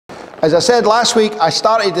As I said last week, I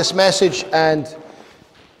started this message and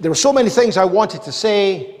there were so many things I wanted to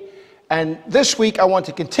say, and this week I want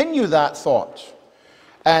to continue that thought.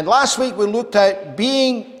 And last week we looked at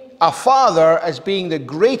being a father as being the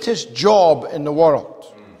greatest job in the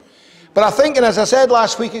world. But I think, and as I said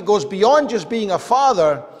last week, it goes beyond just being a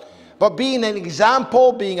father, but being an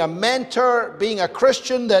example, being a mentor, being a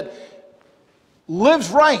Christian that lives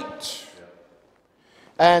right.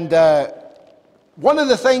 And one of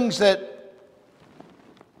the things that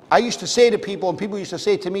I used to say to people, and people used to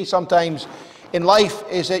say to me sometimes in life,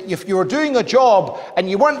 is that if you were doing a job and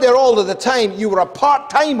you weren't there all of the time, you were a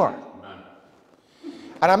part-timer.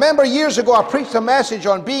 And I remember years ago I preached a message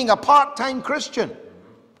on being a part-time Christian.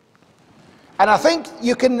 And I think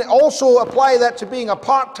you can also apply that to being a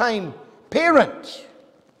part-time parent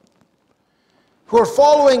who are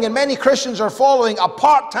following, and many Christians are following, a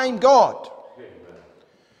part-time God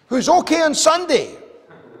who's okay on Sunday,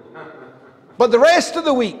 but the rest of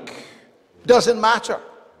the week doesn't matter.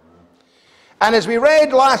 And as we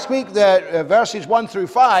read last week, the verses 1 through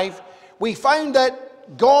 5, we found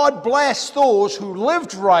that God blessed those who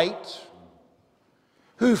lived right,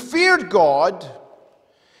 who feared God.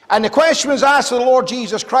 And the question was asked of the Lord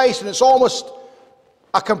Jesus Christ, and it's almost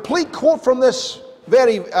a complete quote from this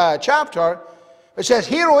very chapter. It says,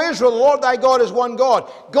 "Hear, O Israel, the Lord thy God is one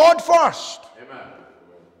God." God first.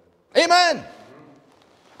 Amen.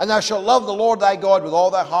 And thou shalt love the Lord thy God with all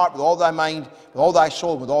thy heart, with all thy mind, with all thy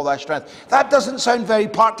soul, with all thy strength. That doesn't sound very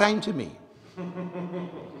part-time to me.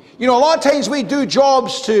 You know, a lot of times we do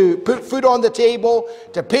jobs to put food on the table,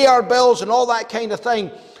 to pay our bills and all that kind of thing.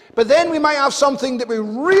 But then we might have something that we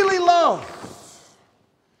really love.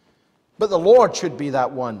 But the Lord should be that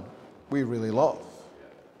one we really love.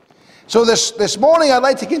 So this morning I'd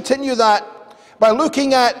like to continue that by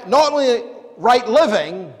looking at not only right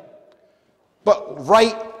living, but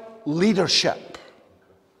right leadership.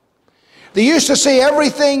 They used to say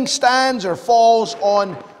everything stands or falls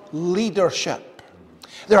on leadership.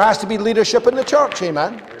 There has to be leadership in the church,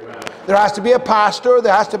 amen? There has to be a pastor,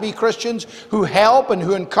 there has to be Christians who help and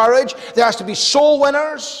who encourage, there has to be soul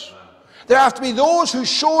winners, there have to be those who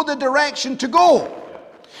show the direction to go.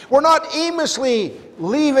 We're not aimlessly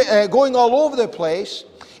going all over the place.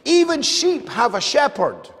 Even sheep have a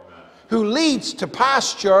shepherd who leads to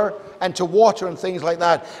pasture and to water and things like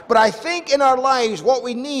that. But I think in our lives what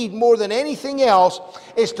we need more than anything else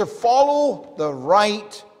is to follow the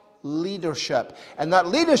right leadership. And that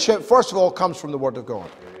leadership, first of all, comes from the Word of God.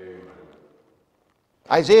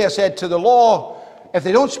 Isaiah said, to the law, if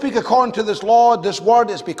they don't speak according to this law, this word,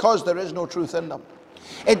 is because there is no truth in them.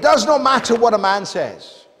 It does not matter what a man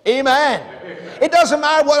says. Amen. It doesn't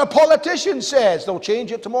matter what a politician says. They'll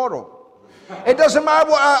change it tomorrow. It doesn't matter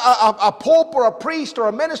what a pope or a priest or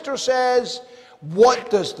a minister says. What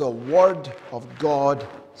does the Word of God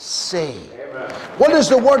say? Amen. What does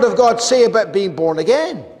the Word of God say about being born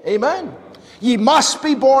again? Amen. Ye must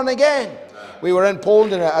be born again. Amen. We were in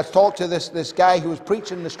Poland and I talked to this guy who was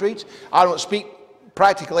preaching in the streets. I don't speak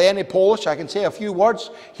practically any Polish. I can say a few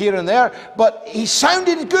words here and there. But he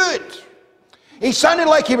sounded good. He sounded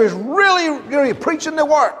like he was really preaching the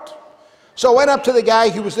Word. So I went up to the guy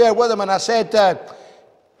who was there with him and I said,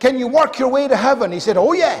 can you work your way to heaven? He said,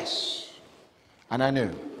 oh yes. And I knew.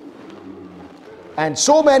 And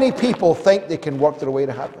so many people think they can work their way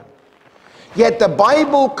to heaven. Yet the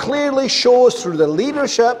Bible clearly shows through the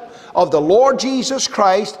leadership of the Lord Jesus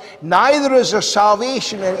Christ, neither is there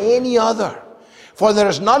salvation in any other. For there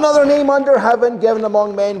is none other name under heaven given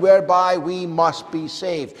among men whereby we must be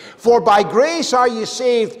saved. For by grace are ye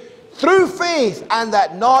saved through faith, and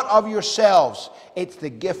that not of yourselves. It's the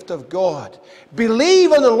gift of God.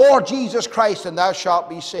 Believe in the Lord Jesus Christ and thou shalt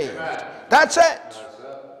be saved. Amen. That's it.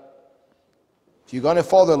 If you're going to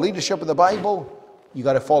follow the leadership of the Bible, you've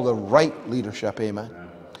got to follow the right leadership. Amen. Amen.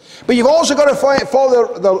 But you've also got to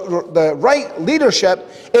follow the right leadership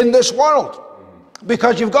in this world.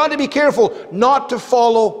 Because you've got to be careful not to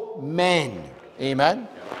follow men. Amen.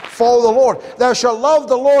 Follow the Lord. Thou shalt love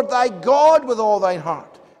the Lord thy God with all thine heart,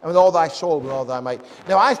 and with all thy soul, with all thy might.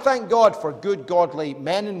 Now I thank God for good, godly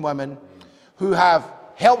men and women who have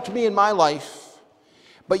helped me in my life,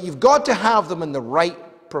 but you've got to have them in the right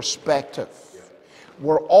perspective.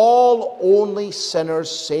 We're all only sinners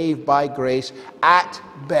saved by grace at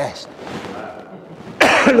best.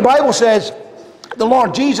 The Bible says, the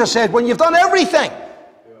Lord Jesus said, when you've done everything,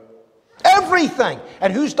 everything,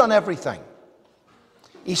 and who's done everything?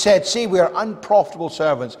 He said, see, we are unprofitable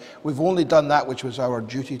servants. We've only done that which was our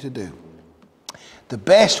duty to do. The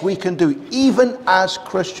best we can do, even as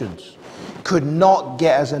Christians, could not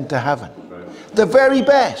get us into heaven. The very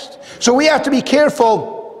best. So we have to be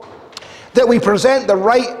careful that we present the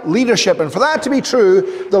right leadership. And for that to be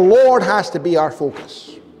true, the Lord has to be our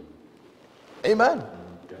focus. Amen.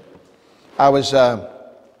 I was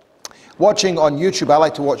watching on YouTube. I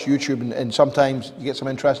like to watch YouTube, and sometimes you get some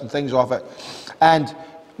interesting things off it. And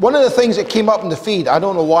one of the things that came up in the feed, I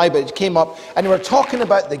don't know why, but it came up, and they were talking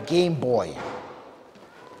about the Game Boy.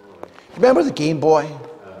 Remember the Game Boy?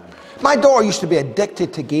 My daughter used to be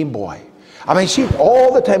addicted to Game Boy. I mean, she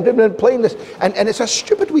all the time playing this, and it's a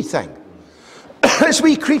stupid wee thing. This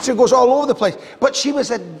wee creature goes all over the place, but she was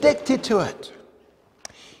addicted to it.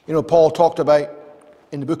 You know, Paul talked about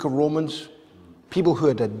in the book of Romans, people who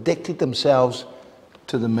had addicted themselves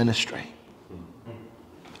to the ministry.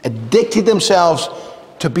 Addicted themselves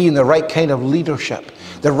to being the right kind of leadership,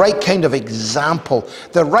 the right kind of example,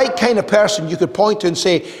 the right kind of person you could point to and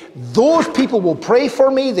say, those people will pray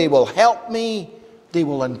for me, they will help me, they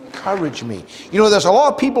will encourage me. You know, there's a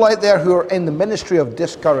lot of people out there who are in the ministry of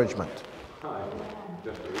discouragement,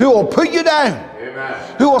 who will put you down,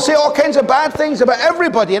 Amen. Who will say all kinds of bad things about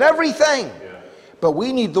everybody and everything. But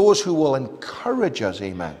we need those who will encourage us,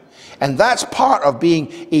 amen. And that's part of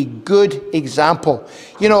being a good example.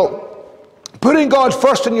 You know, putting God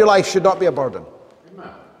first in your life should not be a burden.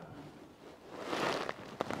 Amen.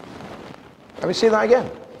 Let me say that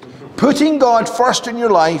again. Putting God first in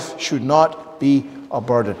your life should not be a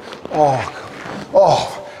burden. God,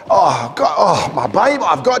 my Bible,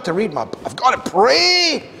 I've got to read I've got to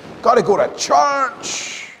pray, got to go to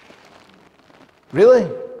church. Really?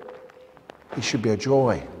 It should be a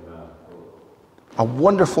joy, a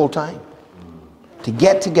wonderful time to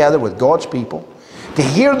get together with God's people, to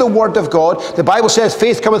hear the word of God. The Bible says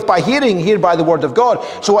faith cometh by hearing, hear by the word of God.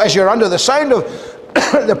 So as you're under the sound of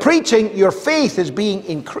the preaching, your faith is being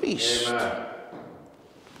increased. Amen.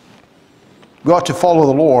 We ought to follow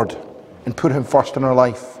the Lord and put him first in our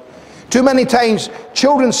life. Too many times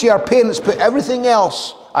children see our parents put everything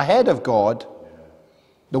else ahead of God.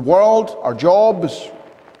 The world, our jobs,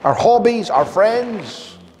 our hobbies, our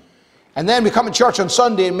friends. And then we come to church on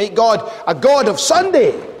Sunday and make God a God of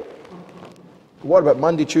Sunday. What about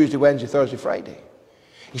Monday, Tuesday, Wednesday, Thursday, Friday?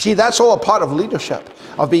 You see, that's all a part of leadership,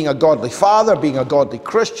 of being a godly father, being a godly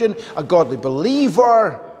Christian, a godly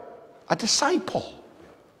believer, a disciple.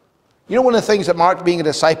 You know, one of the things that marked being a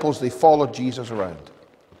disciple is they followed Jesus around.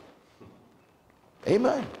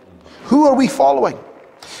 Amen. Who are we following?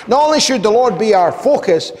 Not only should the Lord be our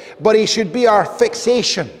focus, but he should be our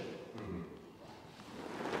fixation.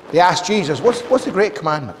 They asked Jesus, what's the great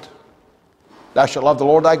commandment? Thou shalt love the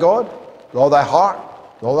Lord thy God with all thy heart,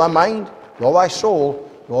 with all thy mind, with all thy soul,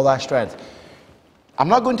 with all thy strength. I'm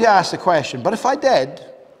not going to ask the question, but if I did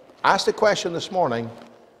ask the question this morning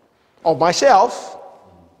of myself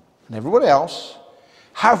and everyone else,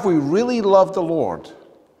 have we really loved the Lord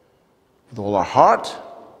with all our heart,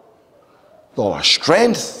 with all our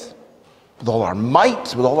strength, with all our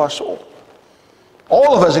might, with all our soul?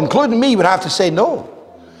 All of us, including me, would have to say no.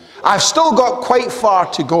 I've still got quite far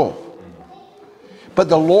to go. But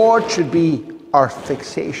the Lord should be our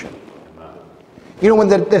fixation. You know, when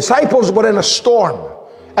the disciples were in a storm,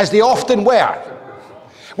 as they often were,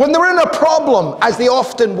 when they were in a problem, as they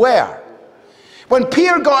often were, when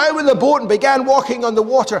Peter got out of the boat and began walking on the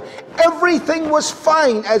water, everything was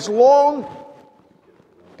fine as long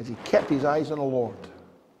as he kept his eyes on the Lord.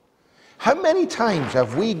 How many times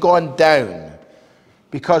have we gone down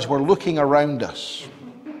because we're looking around us,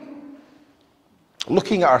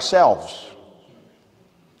 looking at ourselves,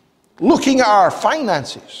 looking at our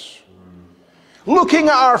finances, looking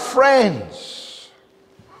at our friends,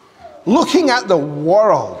 looking at the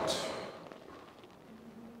world,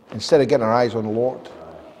 instead of getting our eyes on the Lord?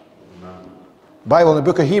 The Bible in the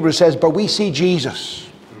book of Hebrews says, but we see Jesus,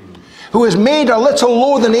 who is made a little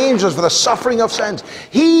lower than angels for the suffering of sins.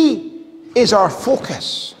 He is our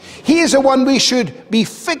focus. He is the one we should be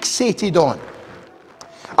fixated on.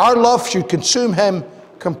 Our love should consume him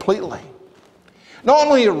completely. Not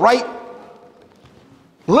only right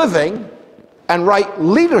living and right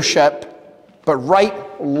leadership, but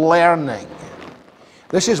right learning.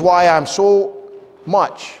 This is why I'm so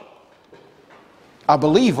much a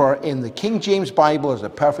believer in the King James Bible as the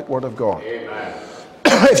perfect Word of God. Amen.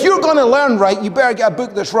 If you're going to learn right, you better get a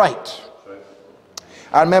book that's right.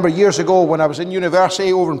 I remember years ago when I was in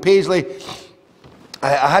university over in Paisley,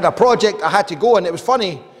 I had a project I had to go, and it was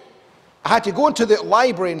funny. I had to go into the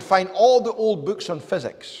library and find all the old books on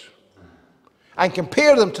physics and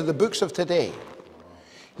compare them to the books of today.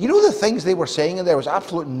 You know the things they were saying in there was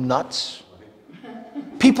absolute nuts.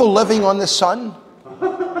 People living on the sun.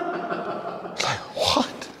 It's like,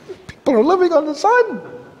 what? People are living on the sun?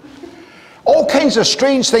 All kinds of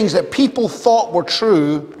strange things that people thought were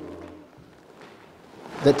true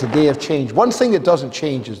that today have changed. One thing that doesn't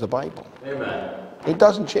change is the Bible. Amen. It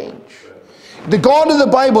doesn't change. The God of the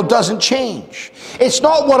Bible doesn't change. It's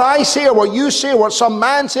not what I say or what you say or what some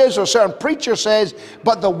man says or a certain preacher says,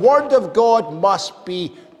 but the Word of God must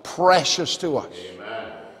be precious to us.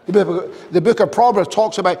 Amen. The book of Proverbs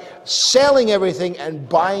talks about selling everything and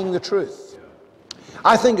buying the truth.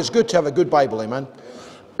 I think it's good to have a good Bible, amen.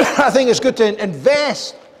 I think it's good to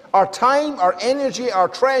invest our time, our energy, our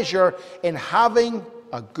treasure in having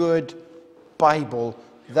a good Bible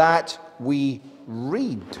that we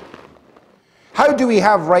read. How do we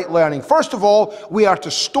have right learning? First of all, we are to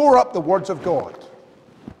store up the words of God.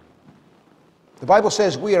 The Bible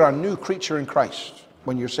says we are a new creature in Christ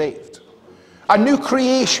when you're saved. A new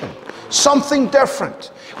creation, something different.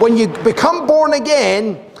 When you become born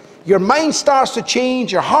again, your mind starts to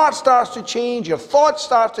change, your heart starts to change, your thoughts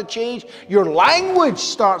start to change, your language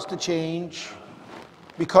starts to change,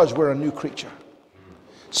 because we're a new creature.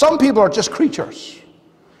 Some people are just creatures,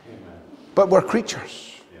 but we're creatures.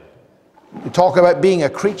 We talk about being a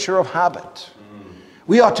creature of habit.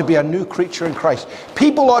 We ought to be a new creature in Christ.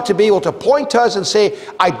 People ought to be able to point to us and say,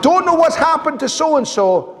 I don't know what's happened to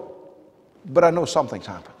so-and-so, but I know something's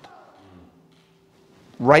happened.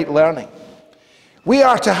 Right learning. We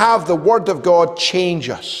are to have the Word of God change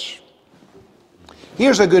us.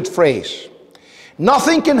 Here's a good phrase.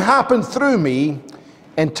 Nothing can happen through me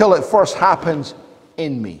until it first happens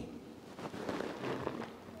in me.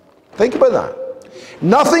 Think about that.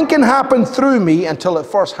 Nothing can happen through me until it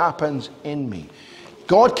first happens in me.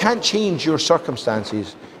 God can't change your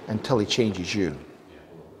circumstances until He changes you.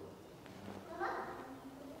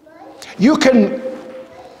 You can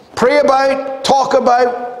pray about, talk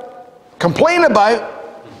about, complain about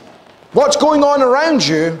what's going on around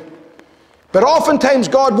you, but oftentimes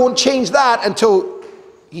God won't change that until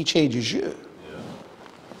He changes you.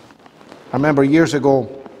 I remember years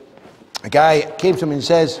ago, a guy came to me and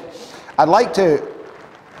says, I'd like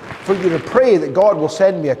for you to pray that God will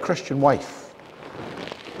send me a Christian wife.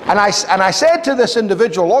 And I said to this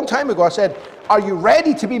individual a long time ago, I said, are you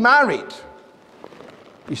ready to be married?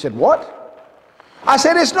 He said, what? I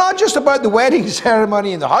said, it's not just about the wedding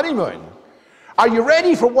ceremony and the honeymoon. Are you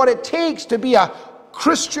ready for what it takes to be a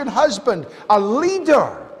Christian husband, a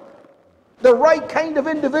leader, the right kind of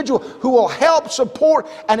individual who will help, support,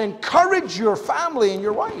 and encourage your family and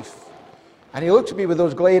your wife? And he looked at me with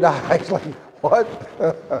those glazed eyes like, what?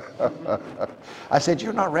 I said,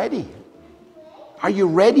 you're not ready. Are you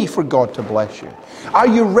ready for God to bless you? Are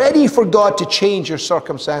you ready for God to change your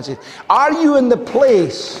circumstances? Are you in the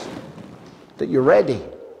place that you're ready?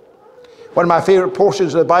 One of my favorite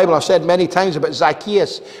portions of the Bible, I've said many times about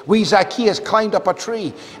Zacchaeus. Zacchaeus climbed up a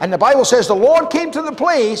tree. And the Bible says the Lord came to the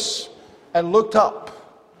place and looked up.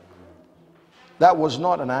 That was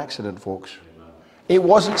not an accident, folks. It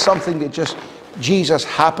wasn't something that just Jesus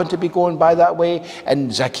happened to be going by that way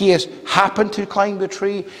and Zacchaeus happened to climb the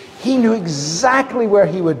tree. He knew exactly where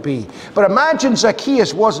he would be. But imagine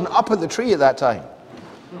Zacchaeus wasn't up at the tree at that time.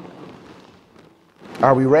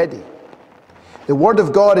 Are we ready? The Word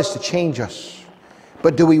of God is to change us,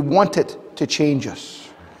 but do we want it to change us?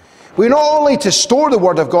 We're not only to store the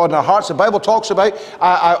Word of God in our hearts. The Bible talks about,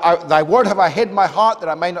 thy Word have I hid in my heart that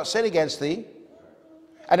I might not sin against thee.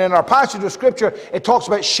 And in our passage of Scripture, it talks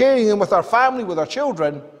about sharing them with our family, with our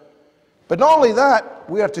children. But not only that,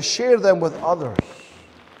 we are to share them with others.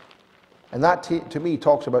 And that, to me,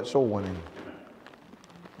 talks about soul winning.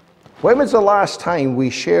 When was the last time we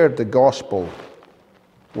shared the gospel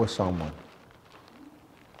with someone?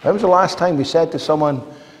 When was the last time we said to someone,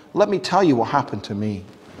 let me tell you what happened to me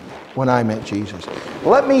when I met Jesus.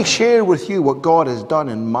 Let me share with you what God has done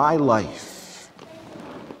in my life.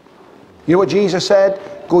 You know what Jesus said?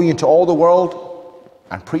 Go into all the world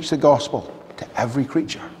and preach the gospel to every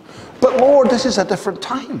creature. But Lord, this is a different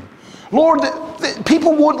time. Lord,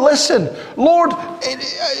 people won't listen. Lord,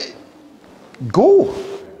 go.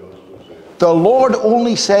 The Lord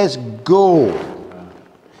only says go.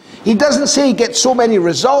 He doesn't say get so many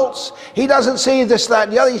results. He doesn't say this, that,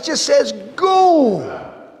 and the other. He just says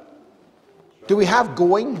go. Do we have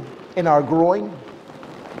going in our growing?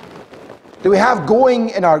 Do we have going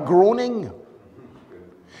in our groaning?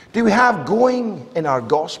 Do we have going in our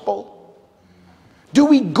gospel? Do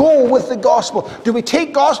we go with the gospel? Do we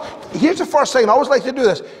take gospel? Here's the first thing, I always like to do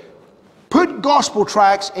this. Put gospel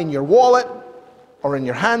tracts in your wallet, or in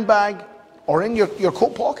your handbag, or in your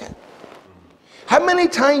coat pocket. How many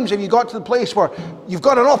times have you got to the place where you've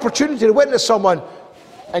got an opportunity to witness someone,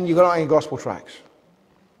 and you've got any gospel tracts?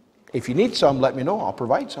 If you need some, let me know. I'll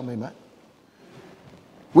provide some, amen.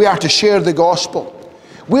 We are to share the gospel.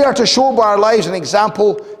 We are to show by our lives an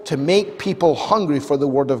example to make people hungry for the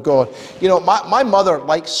Word of God. You know, my mother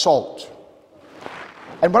likes salt.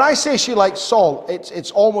 And when I say she likes salt,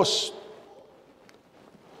 it's almost...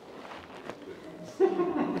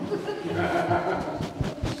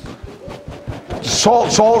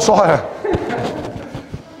 Salt.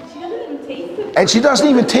 And she doesn't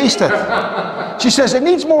even taste it. She says it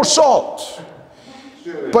needs more salt.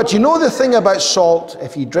 But you know the thing about salt,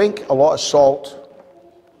 if you drink a lot of salt,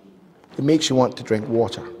 it makes you want to drink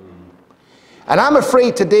water. And I'm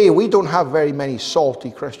afraid today we don't have very many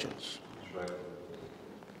salty Christians.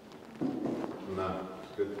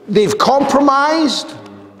 They've compromised.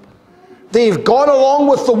 They've gone along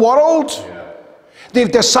with the world.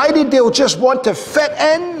 They've decided they'll just want to fit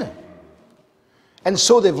in. And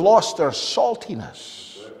so they've lost their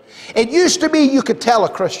saltiness. It used to be you could tell a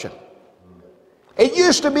Christian. It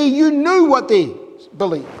used to be you knew what they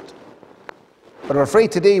believed. But I'm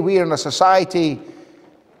afraid today we are in a society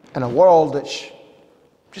and a world that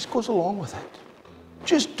just goes along with it.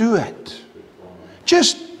 Just do it.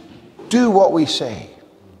 Just do what we say.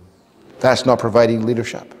 That's not providing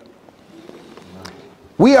leadership.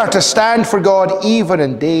 We are to stand for God even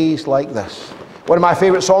in days like this. One of my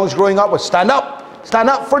favorite songs growing up was stand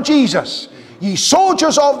up for Jesus, ye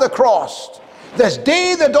soldiers of the cross. This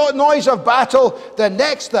day the noise of battle, the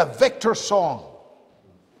next the victor's song.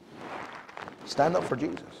 Stand up for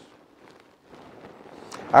Jesus.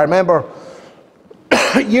 I remember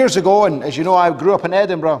years ago, and as you know, I grew up in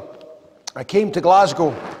Edinburgh. I came to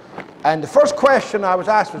Glasgow, and the first question I was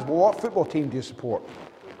asked was, well, what football team do you support?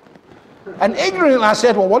 And ignorantly I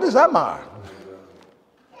said, well, what does that matter?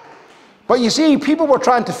 But you see, people were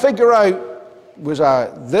trying to figure out, was I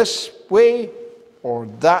this way or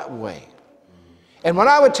that way? And when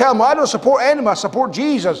I would tell them, I don't support anyone, I support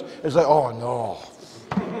Jesus, it's like, oh no.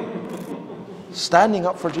 Standing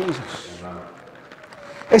up for Jesus.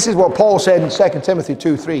 This is what Paul said in 2 Timothy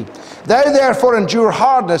 2:3. Thou therefore endure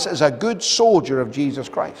hardness as a good soldier of Jesus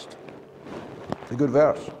Christ. It's a good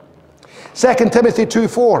verse. 2 Timothy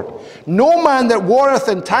 2:4. No man that warreth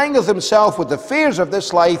entangleth himself with the fears of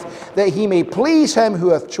this life, that he may please him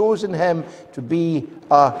who hath chosen him to be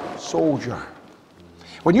a soldier.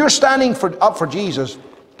 When you're standing up for Jesus,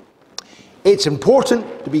 it's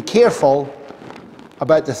important to be careful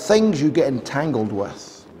about the things you get entangled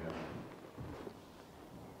with.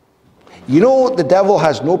 You know, the devil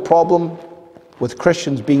has no problem with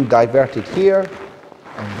Christians being diverted here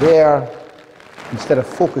and there instead of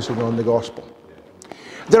focusing on the gospel.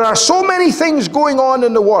 There are so many things going on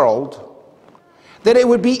in the world that it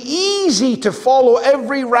would be easy to follow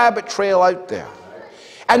every rabbit trail out there.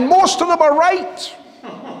 And most of them are right.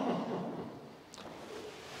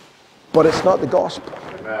 But it's not the gospel.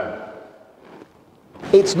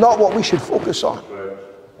 It's not what we should focus on.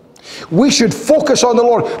 We should focus on the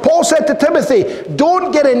Lord. Paul said to Timothy,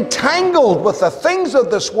 don't get entangled with the things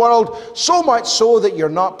of this world, so much so that you're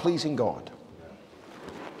not pleasing God.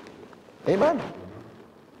 Amen.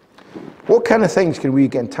 What kind of things can we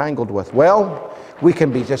get entangled with? Well, we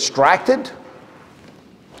can be distracted.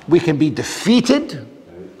 We can be defeated.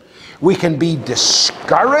 We can be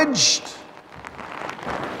discouraged.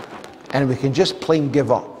 And we can just plain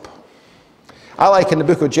give up. I like in the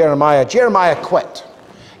book of Jeremiah quit.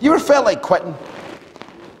 You ever felt like quitting?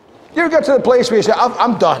 You ever get to the place where you say,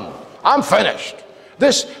 I'm done. I'm finished.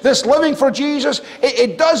 This living for Jesus,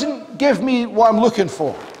 it doesn't give me what I'm looking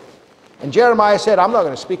for. And Jeremiah said, I'm not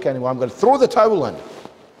going to speak anymore. I'm going to throw the towel in.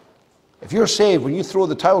 If you're saved, when you throw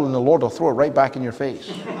the towel in, the Lord will throw it right back in your face.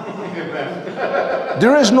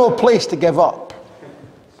 There is no place to give up.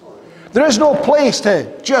 There is no place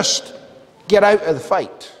to just get out of the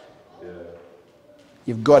fight.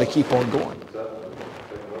 You've got to keep on going.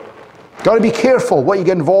 Got to be careful what you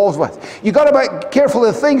get involved with. You've got to be careful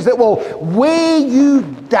of the things that will weigh you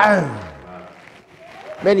down.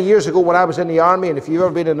 Many years ago when I was in the army, and if you've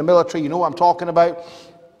ever been in the military, you know what I'm talking about.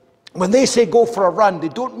 When they say go for a run, they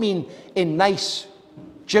don't mean in nice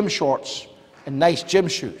gym shorts and nice gym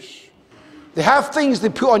shoes. They have things they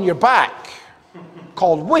put on your back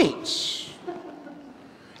called weights.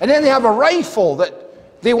 And then they have a rifle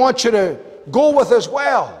that they want you to go with as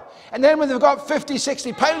well. And then when they've got 50,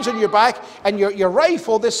 60 pounds on your back and your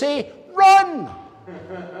rifle, they say, run!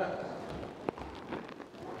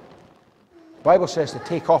 The Bible says to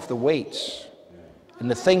take off the weights and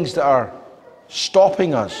the things that are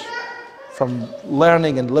stopping us from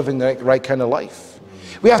learning and living the right kind of life.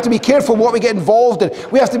 We have to be careful what we get involved in.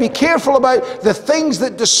 We have to be careful about the things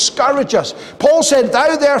that discourage us. Paul said,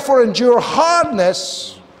 thou therefore endure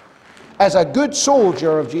hardness as a good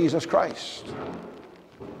soldier of Jesus Christ.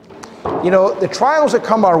 You know, the trials that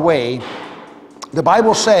come our way the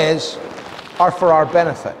Bible says, are for our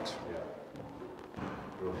benefit.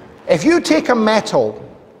 If you take a metal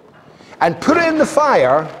and put it in the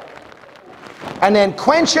fire and then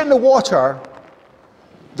quench it in the water,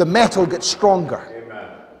 the metal gets stronger.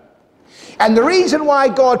 Amen. And the reason why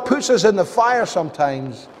God puts us in the fire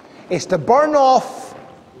sometimes is to burn off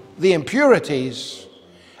the impurities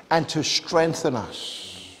and to strengthen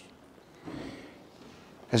us.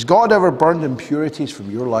 Has God ever burned impurities from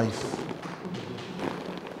your life?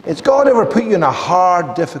 Has God ever put you in a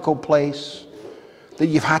hard, difficult place that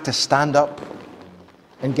you've had to stand up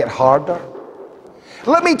and get harder?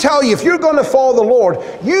 Let me tell you, if you're going to follow the Lord,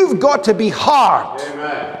 you've got to be hard.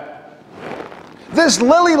 Amen. This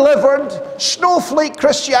lily-livered, snowflake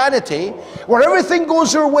Christianity, where everything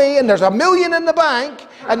goes their way and there's $1 million in the bank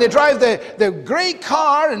and they drive the great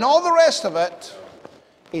car and all the rest of it,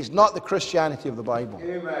 is not the Christianity of the Bible.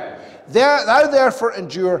 Amen. Thou therefore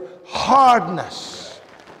endure hardness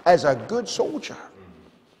as a good soldier.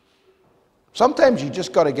 Sometimes you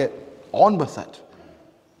just got to get on with it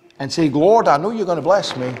and say, Lord, I know you're going to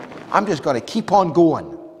bless me. I'm just going to keep on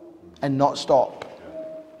going and not stop.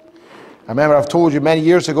 I remember I've told you many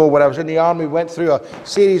years ago when I was in the army, we went through a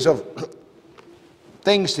series of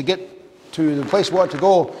things to get to the place we wanted to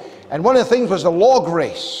go. And one of the things was a log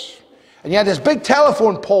race. And you had this big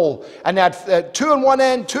telephone pole, and you had 2 on one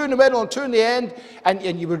end, 2 in the middle, and 2 in the end.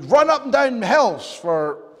 And you would run up and down hills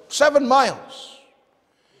for 7 miles.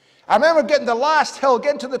 I remember getting the last hill,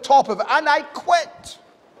 getting to the top of it, and I quit.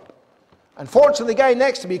 Unfortunately, the guy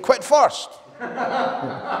next to me quit first.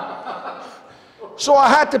 So I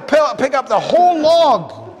had to pick up the whole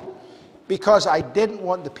log because I didn't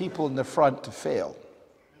want the people in the front to fail.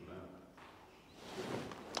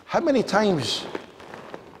 How many times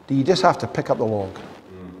do you just have to pick up the log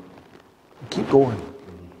and keep going?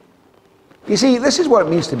 You see, this is what it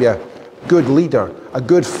means to be a good leader, a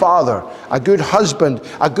good father, a good husband,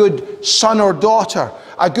 a good son or daughter,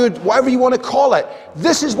 a good whatever you want to call it.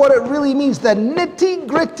 This is what it really means, the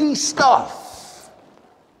nitty-gritty stuff.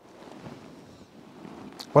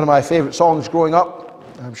 One of my favorite songs growing up,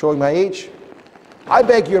 I'm showing my age. I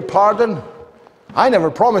beg your pardon, I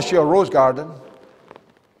never promised you a rose garden.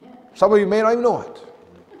 Some of you may not even know it.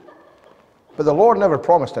 But the Lord never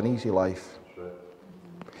promised an easy life.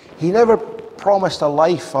 He never promised a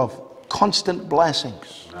life of constant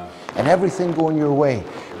blessings and everything going your way.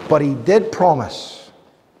 But He did promise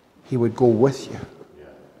He would go with you.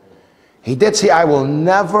 He did say, I will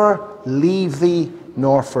never leave thee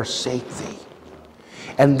nor forsake thee.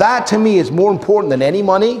 And that to me is more important than any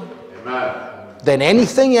money, than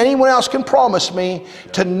anything anyone else can promise me,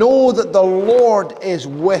 to know that the Lord is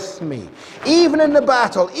with me. Even in the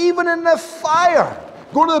battle, even in the fire.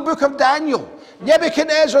 Go to the book of Daniel.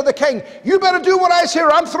 Nebuchadnezzar the king, you better do what I say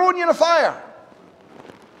or I'm throwing you in the fire.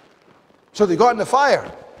 So they got in the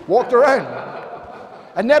fire, walked around.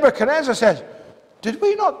 And Nebuchadnezzar says, did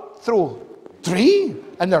we not throw 3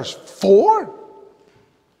 and there's 4?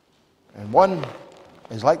 And one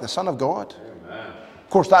is like the Son of God. Amen. Of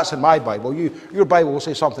course, that's in my Bible. Your Bible will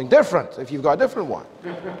say something different if you've got a different one.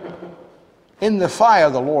 In the fire,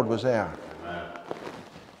 the Lord was there. Amen.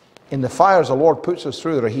 In the fires the Lord puts us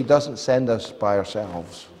through there, He doesn't send us by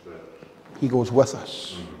ourselves. He goes with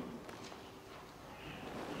us.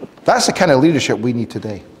 That's the kind of leadership we need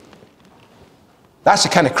today. That's the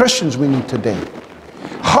kind of Christians we need today.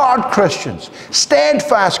 Hard Christians,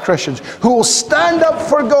 steadfast Christians who will stand up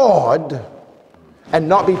for God and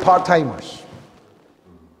not be part-timers.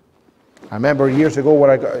 I remember years ago when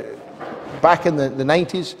I got, back in the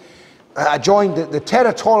 90s, I joined the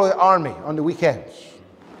Territorial Army on the weekends.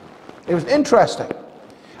 It was interesting.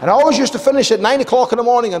 And I always used to finish at 9 o'clock in the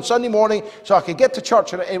morning on Sunday morning so I could get to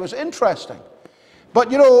church, and it was interesting.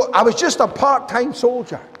 But you know, I was just a part-time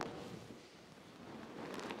soldier.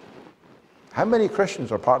 How many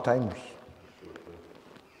Christians are part-timers?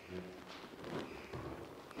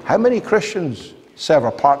 How many Christians serve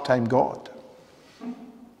a part-time God?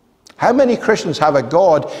 How many Christians have a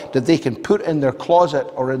God that they can put in their closet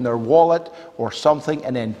or in their wallet or something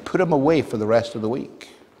and then put him away for the rest of the week?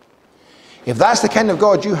 If that's the kind of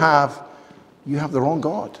God you have the wrong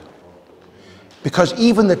God. Because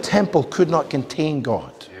even the temple could not contain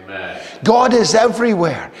God. Amen. God is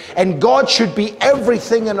everywhere, and God should be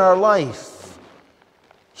everything in our life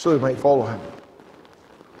so we might follow Him.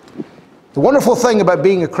 The wonderful thing about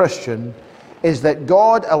being a Christian is that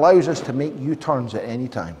God allows us to make U-turns at any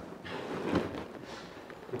time.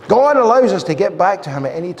 God allows us to get back to Him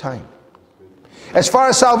at any time. As far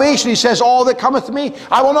as salvation, He says, all that cometh to me,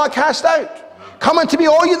 I will not cast out. Come unto me,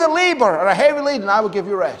 all you that labor and are heavy laden, and I will give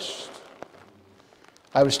you rest.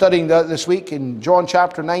 I was studying this week in John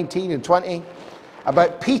chapter 19 and 20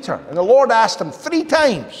 about Peter. And the Lord asked him 3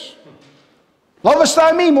 times, "Lovest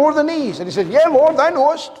thou me more than these?" And he said, "Yeah, Lord, thou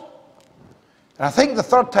knowest." And I think the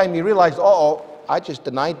 3rd time he realized, uh-oh, I just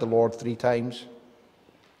denied the Lord 3 times.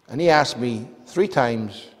 And he asked me 3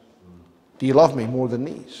 times, "Do you love me more than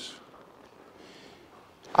these?"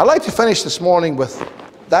 I'd like to finish this morning with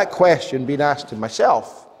that question being asked to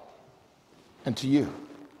myself and to you.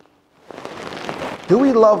 Do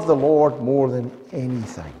we love the Lord more than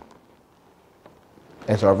anything?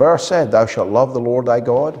 As our verse said, "Thou shalt love the Lord thy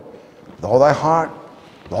God with all thy heart,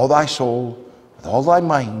 with all thy soul, with all thy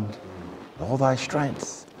mind, with all thy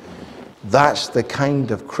strength." That's the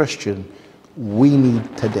kind of Christian we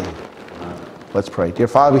need today. Let's pray. Dear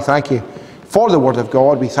Father, we thank you for the Word of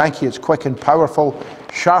God. We thank you it's quick and powerful,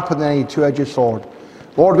 sharper than any two-edged sword.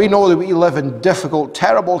 Lord, we know that we live in difficult,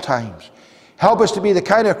 terrible times. Help us to be the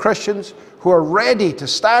kind of Christians who are ready to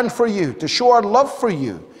stand for you, to show our love for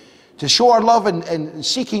you, to show our love in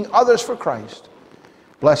seeking others for Christ.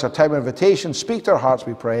 Bless our time of invitation. Speak to our hearts,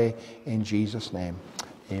 we pray, in Jesus' name.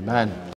 Amen.